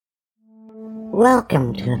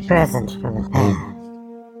Welcome to a present from the past.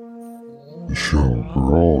 The show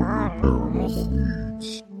for all your paranormal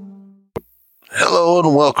needs. Hello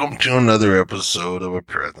and welcome to another episode of A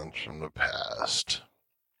Present from the Past.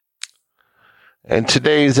 In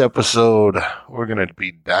today's episode, we're going to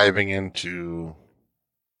be diving into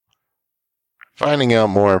finding out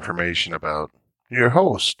more information about your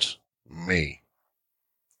host, me.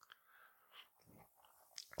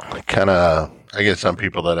 I get some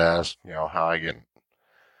people that ask, how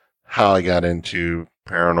I got into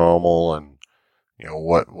paranormal and,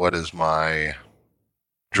 what is my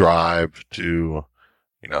drive to,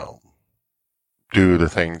 do the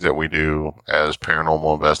things that we do as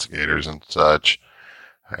paranormal investigators and such.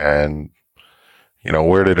 And,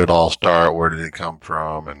 where did it all start? Where did it come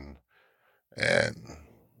from? And,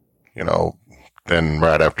 then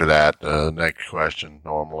right after that, the next question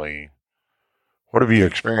normally, what have you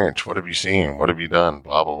experienced? What have you seen? What have you done?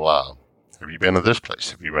 Blah, blah, blah. Have you been to this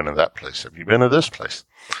place? Have you been to that place? Have you been to this place?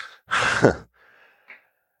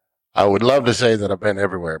 I would love to say that I've been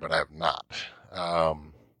everywhere, but I have not.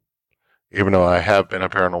 Even though I have been a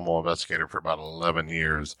paranormal investigator for about 11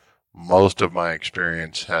 years, most of my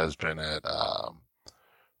experience has been at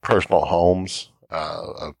personal homes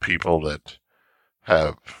of people that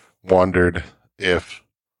have wondered if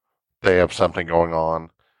they have something going on.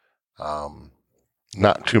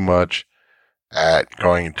 Not too much at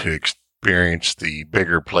going to experience the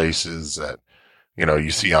bigger places that,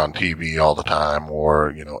 you see on TV all the time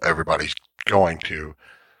or, everybody's going to.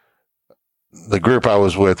 The group I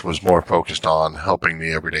was with was more focused on helping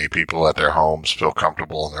the everyday people at their homes feel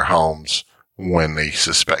comfortable in their homes when they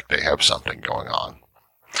suspect they have something going on.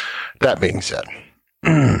 That being said,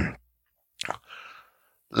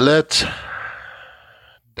 let's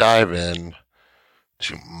dive in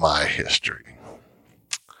to my history.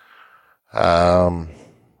 Well,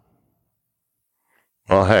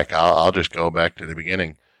 heck, I'll just go back to the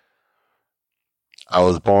beginning. I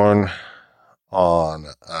was born on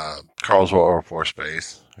Carlswell Air Force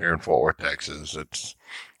Base here in Fort Worth, Texas. It's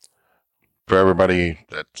for everybody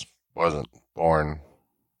that wasn't born,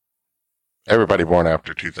 everybody born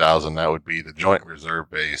after 2000, that would be the Joint Reserve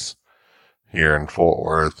Base here in Fort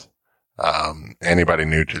Worth. Anybody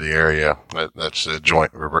new to the area, that's a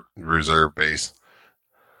Joint Reserve Base.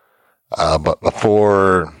 But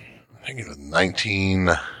before, I think it was late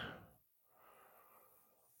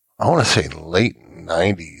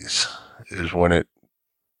 90s is when it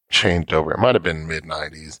changed over. It might have been mid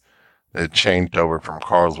 90s. It changed over from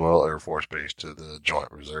Carswell Air Force Base to the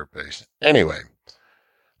Joint Reserve Base. Anyway,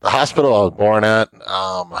 the hospital I was born at,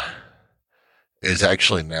 is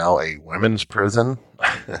actually now a women's prison.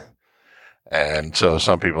 And so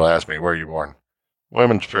some people ask me, where are you born?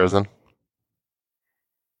 Women's prison.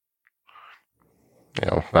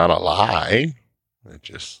 Not a lie.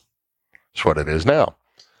 It's what it is now.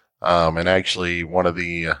 And actually one of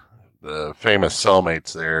the famous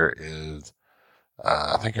cellmates there is,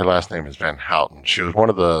 I think her last name is Van Houten. She was one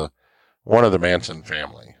of the Manson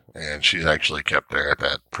family, and she's actually kept there at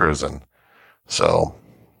that prison. So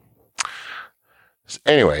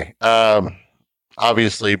anyway,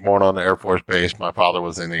 obviously born on the Air Force Base. My father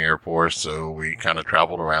was in the Air Force, so we kind of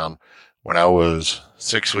traveled around. When I was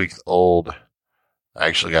 6 weeks old, I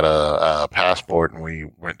actually got a passport and we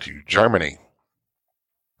went to Germany.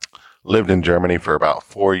 Lived in Germany for about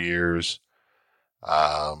 4 years.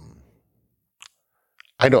 I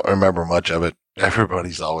don't remember much of it.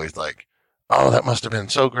 Everybody's always like, oh, that must have been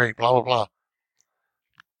so great, blah, blah, blah.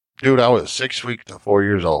 Dude, I was 6 weeks to 4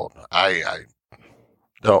 years old. I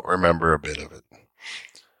don't remember a bit of it.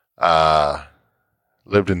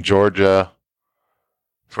 Lived in Georgia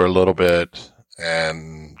for a little bit,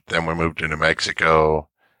 and then we moved to New Mexico,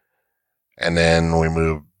 and then we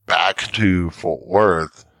moved back to Fort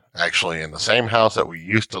Worth, actually in the same house that we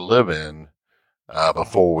used to live in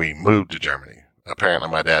before we moved to Germany. Apparently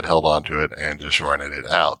my dad held on to it and just rented it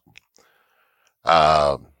out.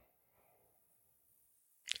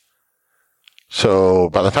 So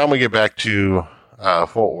by the time we get back to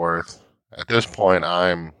Fort Worth, at this point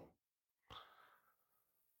I'm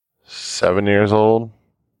 7 years old.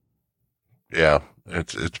 Yeah,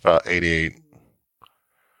 it's about 88.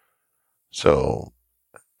 So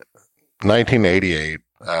 1988,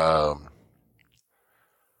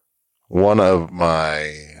 one of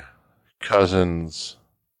my cousin's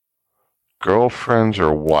girlfriends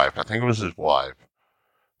or wife, I think it was his wife,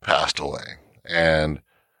 passed away. And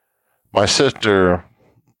my sister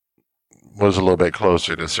was a little bit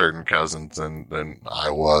closer to certain cousins than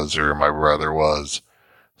I was or my brother was.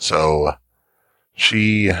 So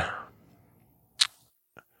she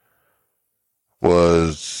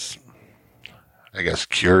was I guess,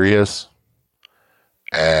 curious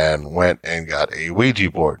and went and got a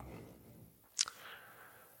Ouija board.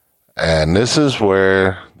 And this is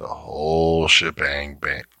where the whole shebang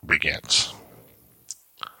begins.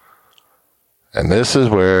 And this is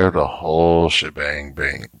where the whole shebang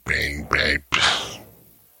bang.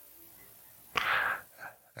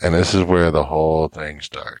 And this is where the whole thing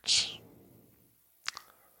starts.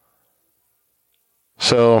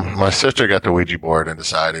 So my sister got the Ouija board and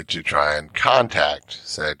decided to try and contact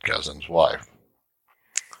said cousin's wife.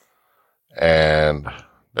 And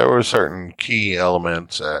there were certain key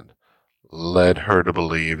elements that led her to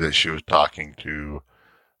believe that she was talking to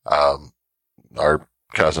our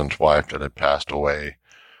cousin's wife that had passed away.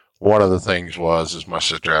 One of the things is my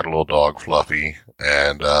sister had a little dog, Fluffy,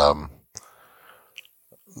 and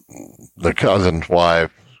the cousin's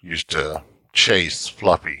wife used to chase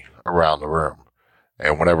Fluffy around the room.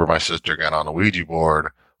 And whenever my sister got on the Ouija board,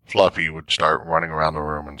 Fluffy would start running around the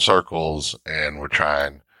room in circles and would try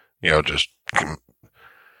and, just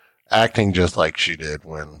acting just like she did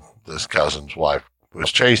when this cousin's wife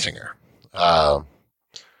was chasing her.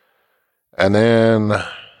 And then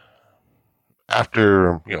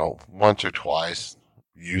after, once or twice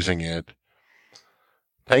using it,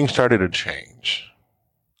 things started to change.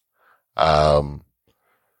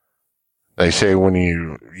 They say when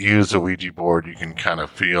you use a Ouija board, you can kind of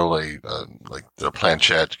feel like the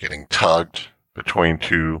planchette getting tugged between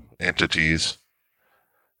two entities,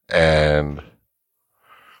 and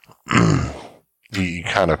you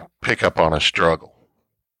kind of pick up on a struggle.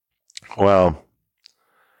 Well,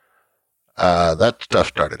 that stuff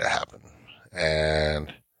started to happen,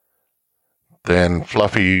 and then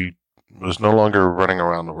Fluffy was no longer running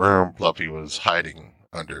around the room. Fluffy was hiding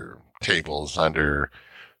under tables, under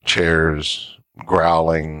chairs,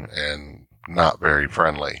 growling and not very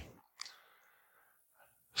friendly.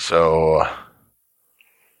 So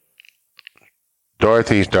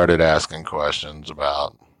Dorothy started asking questions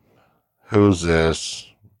about who's this,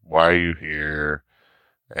 why are you here,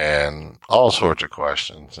 and all sorts of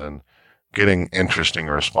questions, and getting interesting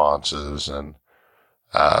responses. And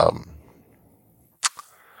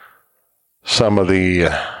some of the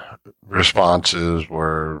responses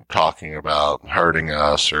were talking about hurting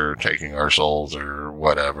us or taking our souls or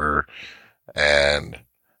whatever. And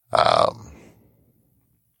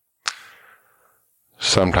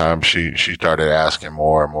sometimes she started asking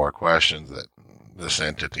more and more questions that this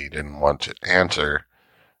entity didn't want to answer.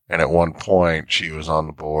 And at one point she was on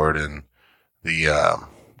the board, and the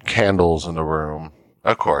candles in the room,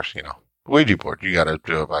 of course, Ouija board, you got to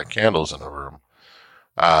do it by candles in the room.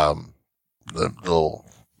 The little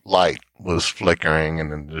light was flickering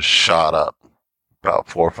and then just shot up about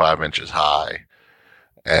 4 or 5 inches high,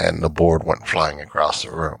 and the board went flying across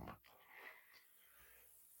the room.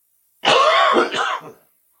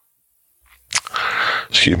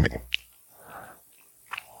 Excuse me.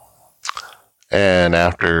 And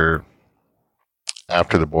after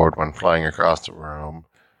the board went flying across the room,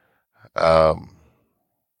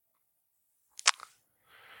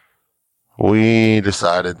 we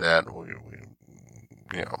decided that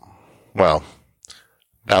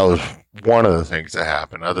that was one of the things that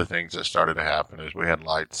happened. Other things that started to happen is we had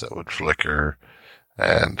lights that would flicker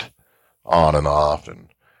and on and off. And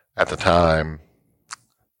at the time,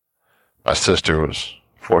 my sister was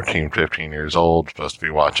 14, 15 years old, supposed to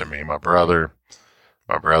be watching me and my brother.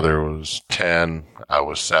 My brother was 10. I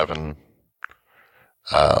was 7.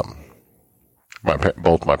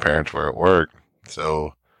 Both my parents were at work.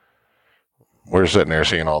 So we're sitting there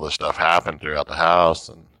seeing all this stuff happen throughout the house.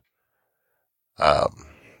 And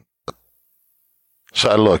so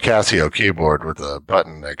I had a little Casio keyboard with a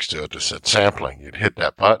button next to it that said sampling. You'd hit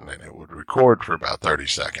that button and it would record for about 30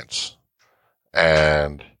 seconds.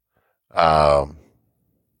 And the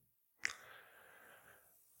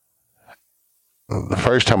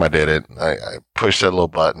first time I did it, I pushed that little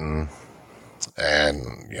button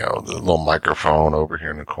and, the little microphone over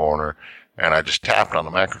here in the corner, and I just tapped on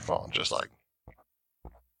the microphone, just like,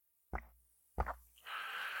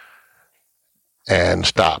 and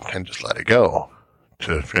stopped and just let it go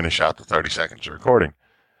to finish out the 30 seconds of recording.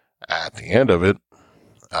 At the end of it,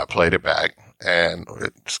 I played it back, and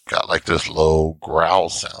it's got like this low growl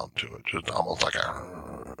sound to it, just almost like a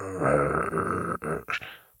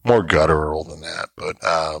more guttural than that. But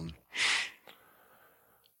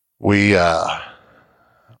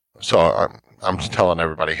so I'm just telling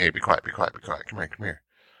everybody, hey, be quiet, come here.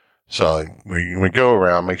 So we go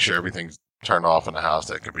around, make sure everything's turned off in the house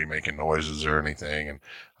that could be making noises or anything, and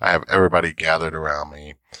I have everybody gathered around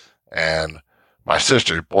me, and my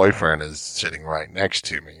sister's boyfriend is sitting right next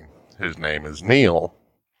to me. His name is Neil.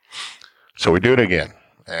 So we do it again.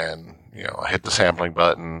 And, I hit the sampling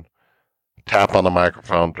button, tap on the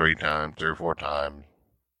microphone 3 or 4 times,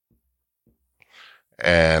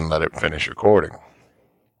 and let it finish recording.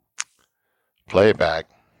 Play it back.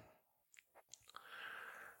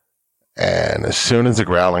 And as soon as the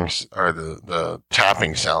growling or the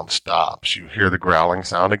tapping sound stops, you hear the growling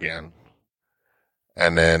sound again.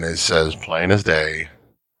 And then it says, plain as day,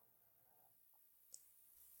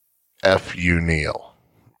 F you, Neil.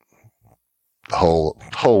 The whole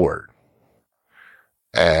word.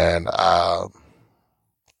 And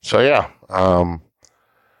so yeah,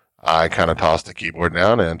 I kind of tossed the keyboard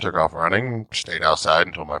down and took off running. Stayed outside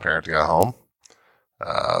until my parents got home.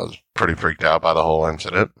 I was pretty freaked out by the whole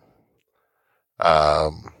incident.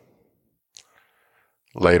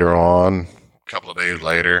 Later on, a couple of days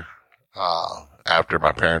later, after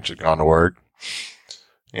my parents had gone to work,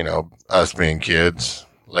 us being kids,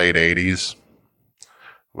 late 80s,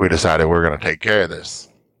 we decided we were going to take care of this.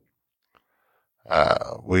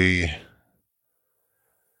 We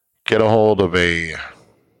get a hold of an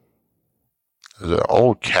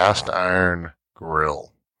old cast iron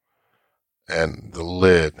grill, and the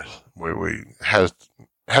lid has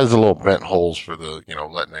the little vent holes for the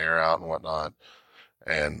letting air out and whatnot,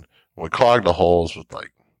 and we clogged the holes with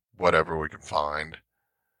like whatever we could find,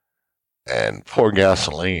 and poured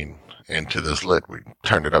gasoline into this lid. We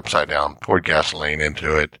turned it upside down, poured gasoline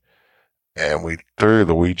into it, and we threw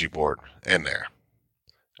the Ouija board in there,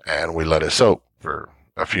 and we let it soak for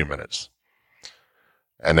a few minutes,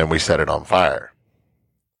 and then we set it on fire.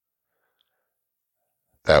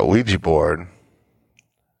 That Ouija board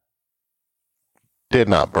did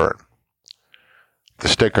not burn. The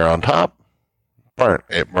sticker on top burnt.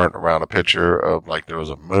 It burnt around a picture of like there was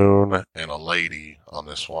a moon and a lady on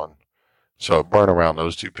this one. So it burnt around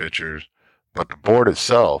those 2 pictures, but the board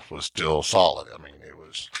itself was still solid. I mean, it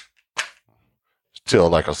was still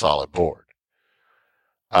like a solid board.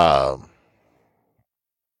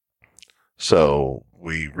 So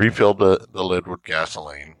we refilled the lid with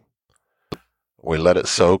gasoline. We let it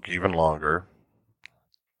soak even longer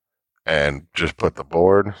and just put the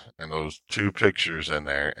board and those 2 pictures in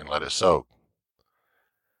there and let it soak.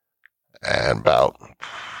 And about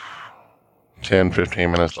 10,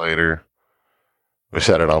 15 minutes later, we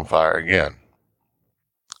set it on fire again.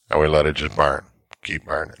 And we let it just burn, keep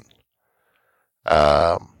burning.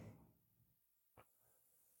 That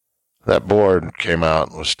board came out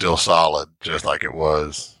and was still solid, just like it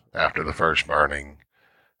was after the first burning.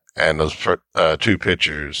 And those 2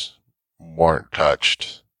 pictures weren't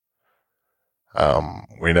touched.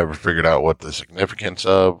 We never figured out what the significance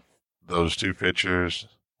of those 2 pictures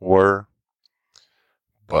were,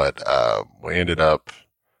 but we ended up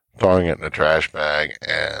throwing it in a trash bag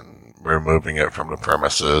and removing it from the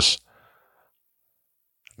premises.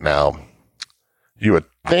 Now, you would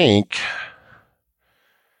think,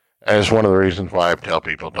 and it's one of the reasons why I tell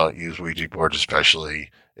people don't use Ouija boards,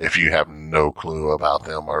 especially if you have no clue about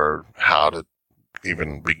them or how to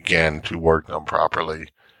even begin to work them properly.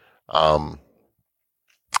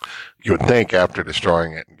 You would think after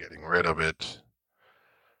destroying it and getting rid of it,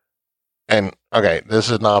 and okay, this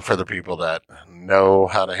is not for the people that know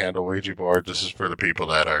how to handle Ouija boards. This is for the people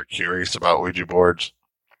that are curious about Ouija boards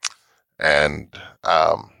and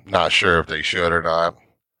not sure if they should or not.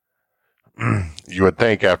 You would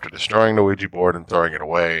think after destroying the Ouija board and throwing it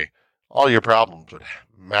away, all your problems would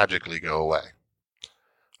magically go away.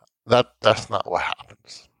 That's not what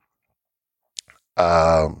happens.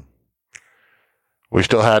 We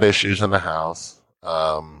still had issues in the house.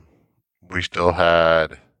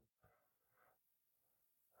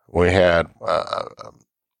 We had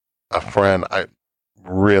a friend. I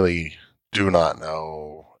really do not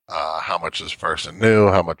know how much this person knew,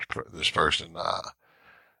 how much this person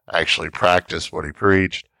actually practiced what he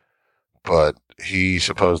preached, but he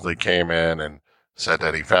supposedly came in and said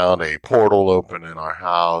that he found a portal open in our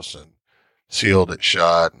house and sealed it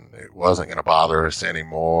shut, and it wasn't going to bother us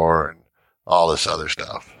anymore, and all this other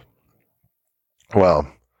stuff.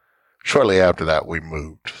 Well, shortly after that, we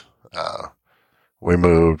moved. We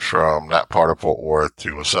moved from that part of Fort Worth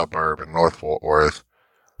to a suburb in North Fort Worth.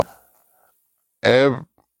 And,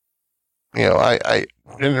 I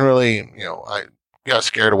didn't really, I got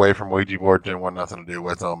scared away from Ouija boards, didn't want nothing to do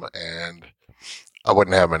with them, and I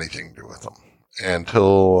wouldn't have anything to do with them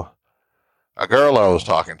until a girl I was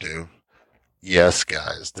talking to. Yes,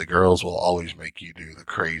 guys, the girls will always make you do the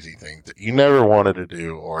crazy things that you never wanted to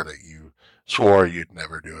do or that you swore you'd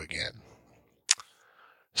never do again.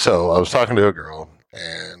 So I was talking to a girl,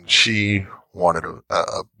 and she wanted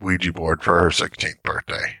a Ouija board for her 16th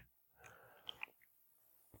birthday.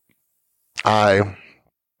 I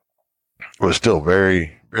was still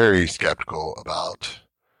very, very skeptical about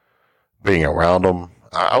being around them.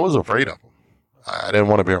 I was afraid of them. I didn't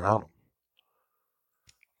want to be around them.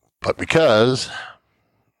 But because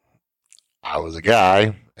I was a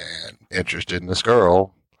guy and interested in this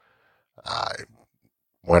girl, I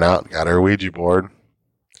went out and got her Ouija board.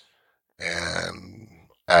 And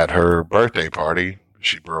at her birthday party,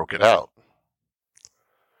 she broke it out.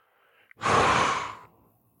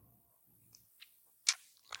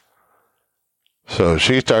 So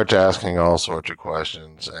she starts asking all sorts of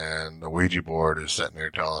questions, and the Ouija board is sitting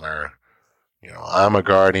there telling her, I'm a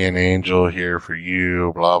guardian angel here for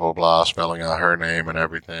you, blah, blah, blah, spelling out her name and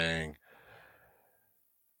everything.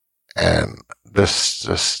 And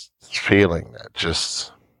this feeling that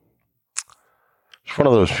it's one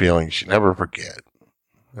of those feelings you never forget.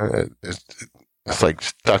 It's like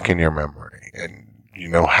stuck in your memory, and you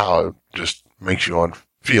know how it just makes you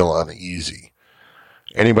feel uneasy.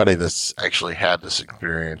 Anybody that's actually had this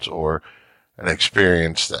experience, or an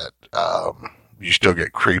experience that you still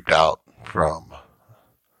get creeped out from,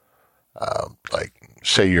 like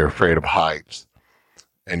say you're afraid of heights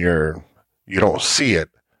and you don't see it,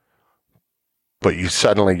 but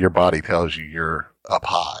suddenly your body tells you you're up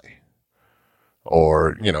high,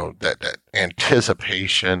 or that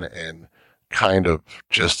anticipation and kind of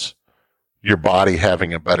just your body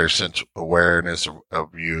having a better sense of awareness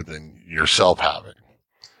of you than yourself having.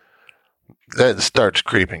 That starts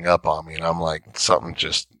creeping up on me, and I'm like, something's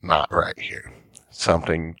just not right here.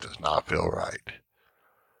 Something does not feel right.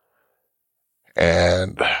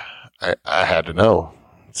 And I had to know.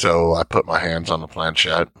 So I put my hands on the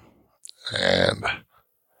planchette, and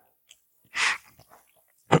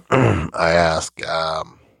I asked, are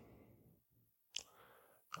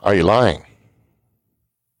you lying?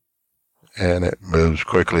 And it moves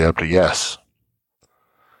quickly up to yes.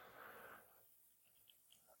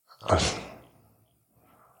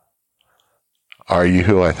 Are you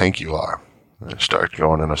who I think you are? And it starts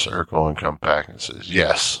going in a circle and comes back and says,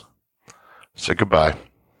 yes. Say goodbye.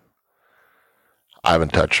 I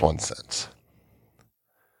haven't touched one since.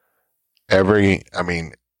 It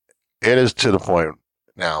is to the point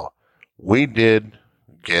now. We did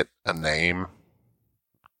get a name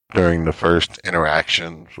during the first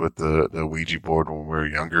interactions with the Ouija board when we were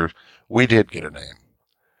younger. We did get a name.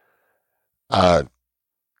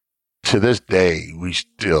 To this day, we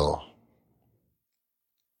still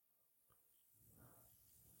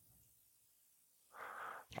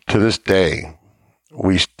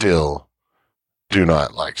do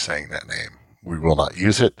not like saying that name. We will not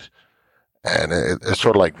use it. And it's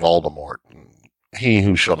sort of like Voldemort. He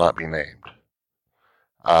who shall not be named.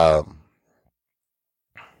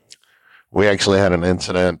 We actually had an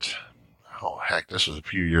incident. Oh, heck, this was a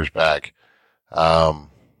few years back.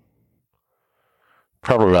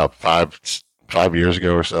 Probably about five years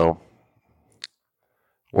ago or so,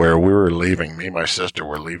 where we were leaving, me and my sister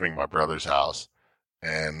were leaving my brother's house,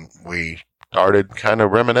 and we started kind of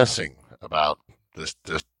reminiscing about this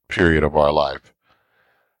period of our life.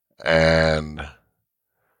 And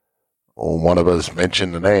one of us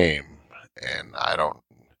mentioned the name, and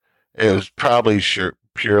it was probably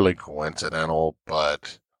purely coincidental,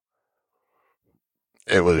 but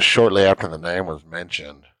it was shortly after the name was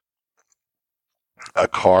mentioned, a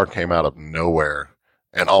car came out of nowhere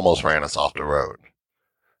and almost ran us off the road.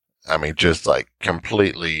 I mean, just like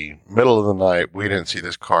completely middle of the night. We didn't see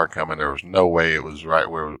this car coming. There was no way it was right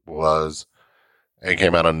where it was. It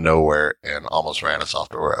came out of nowhere and almost ran us off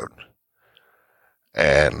the road.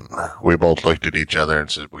 And we both looked at each other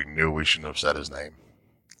and said we knew we shouldn't have said his name.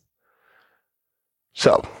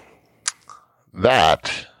 So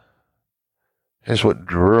that is what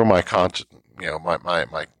drew my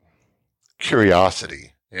my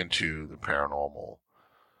curiosity into the paranormal.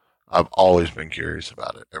 I've always been curious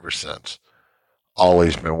about it ever since.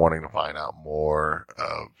 Always been wanting to find out more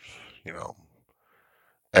of,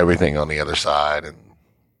 everything on the other side, and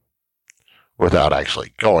without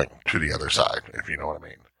actually going to the other side, if you know what I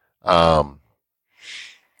mean.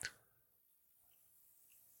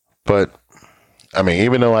 But,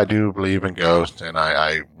 even though I do believe in ghosts, and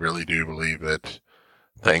I really do believe that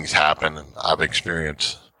things happen, and I've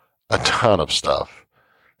experienced a ton of stuff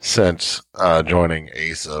since joining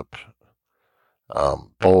ASAP,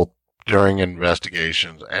 both during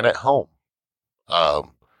investigations and at home.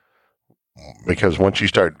 Because once you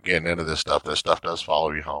start getting into this stuff does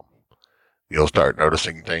follow you home. You'll start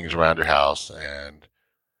noticing things around your house, and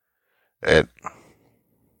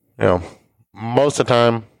most of the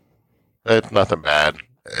time, it's nothing bad.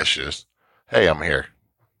 It's just, hey, I'm here.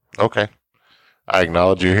 Okay. I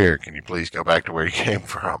acknowledge you're here. Can you please go back to where you came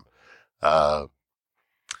from?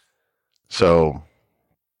 So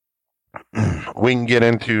we can get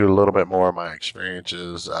into a little bit more of my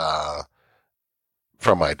experiences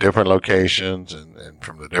from my different locations and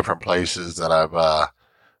from the different places that I've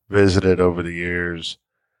visited over the years.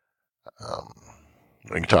 Um,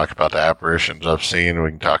 we can talk about the apparitions I've seen.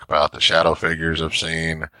 We can talk about the shadow figures I've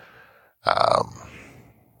seen.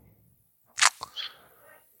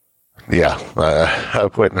 Yeah,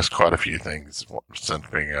 I've witnessed quite a few things since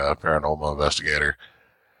being a paranormal investigator.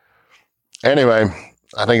 Anyway,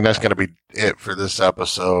 I think that's going to be it for this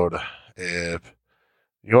episode. If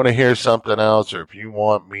you want to hear something else, or if you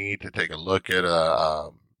want me to take a look at a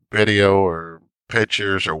video or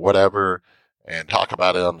pictures or whatever and talk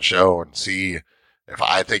about it on the show and see if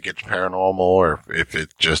I think it's paranormal or if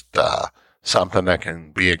it's just something that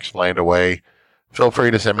can be explained away, feel free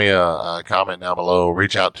to send me a comment down below.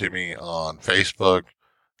 Reach out to me on Facebook,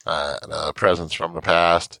 Presence from the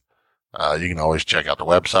Past. You can always check out the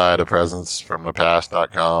website of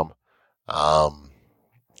presencefromthepast.com.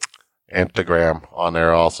 Instagram on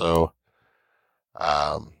there also.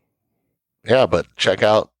 Yeah, but check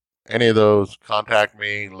out any of those. Contact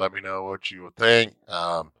me. Let me know what you would think.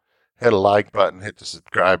 Hit a like button. Hit the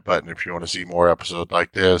subscribe button if you want to see more episodes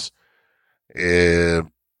like this. If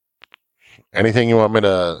anything you want me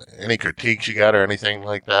to, any critiques you got or anything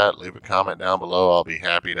like that, leave a comment down below. I'll be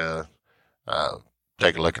happy to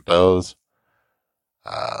take a look at those.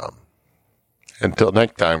 Until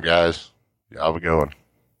next time, guys, y'all have a good one.